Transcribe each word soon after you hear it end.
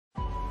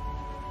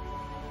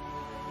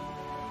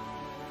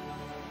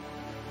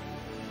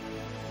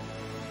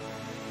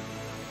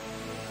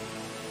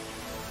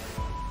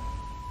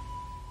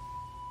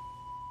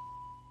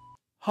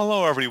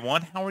Hello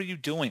everyone, how are you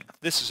doing?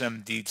 This is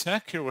MD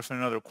Tech here with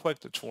another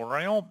quick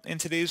tutorial. In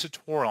today's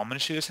tutorial, I'm going to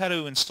show you how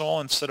to install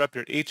and set up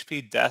your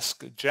HP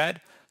DeskJet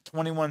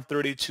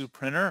 2132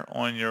 printer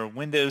on your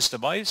Windows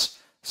device.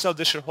 So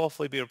this should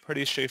hopefully be a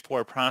pretty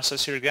straightforward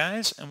process here,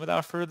 guys. And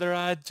without further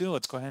ado,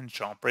 let's go ahead and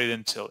jump right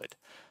into it.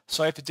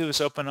 So all you have to do is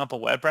open up a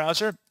web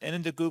browser, and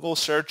into Google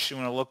search, you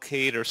want to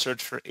locate or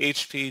search for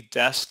HP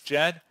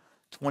DeskJet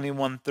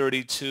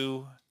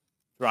 2132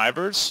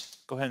 drivers.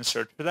 Go ahead and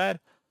search for that.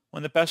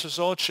 One of the best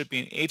results should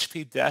be an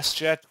HP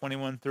DeskJet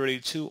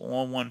 2132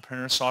 all-in-one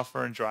printer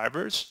software and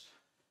drivers.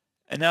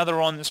 And now that we're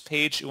on this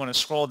page, you want to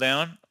scroll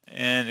down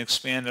and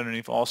expand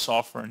underneath all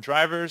software and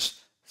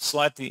drivers.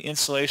 Select the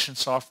installation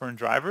software and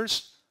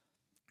drivers.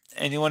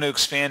 And you want to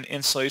expand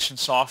installation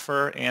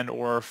software and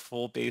or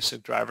full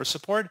basic driver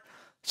support.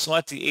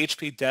 Select the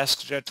HP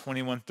DeskJet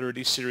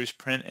 2130 series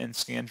print and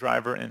scan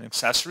driver and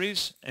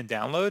accessories and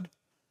download.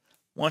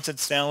 Once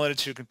it's downloaded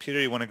to your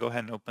computer, you want to go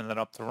ahead and open that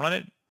up to run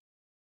it.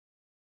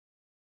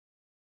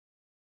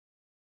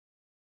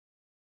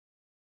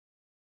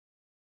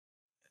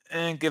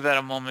 And give that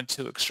a moment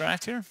to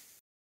extract here.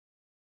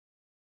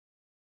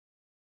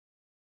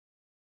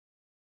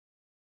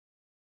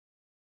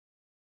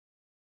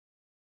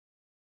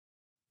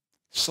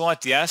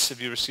 Select yes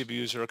if you receive a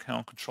user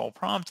account control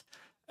prompt.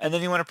 And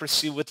then you want to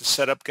proceed with the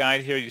setup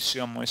guide here you see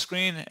on my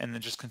screen, and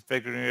then just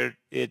configure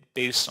it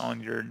based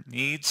on your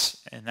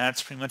needs. And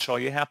that's pretty much all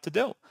you have to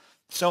do.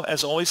 So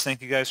as always,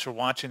 thank you guys for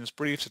watching this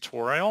brief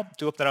tutorial.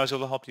 Do hope that I was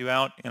able to help you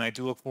out, and I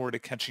do look forward to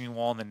catching you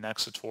all in the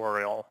next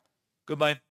tutorial. Goodbye.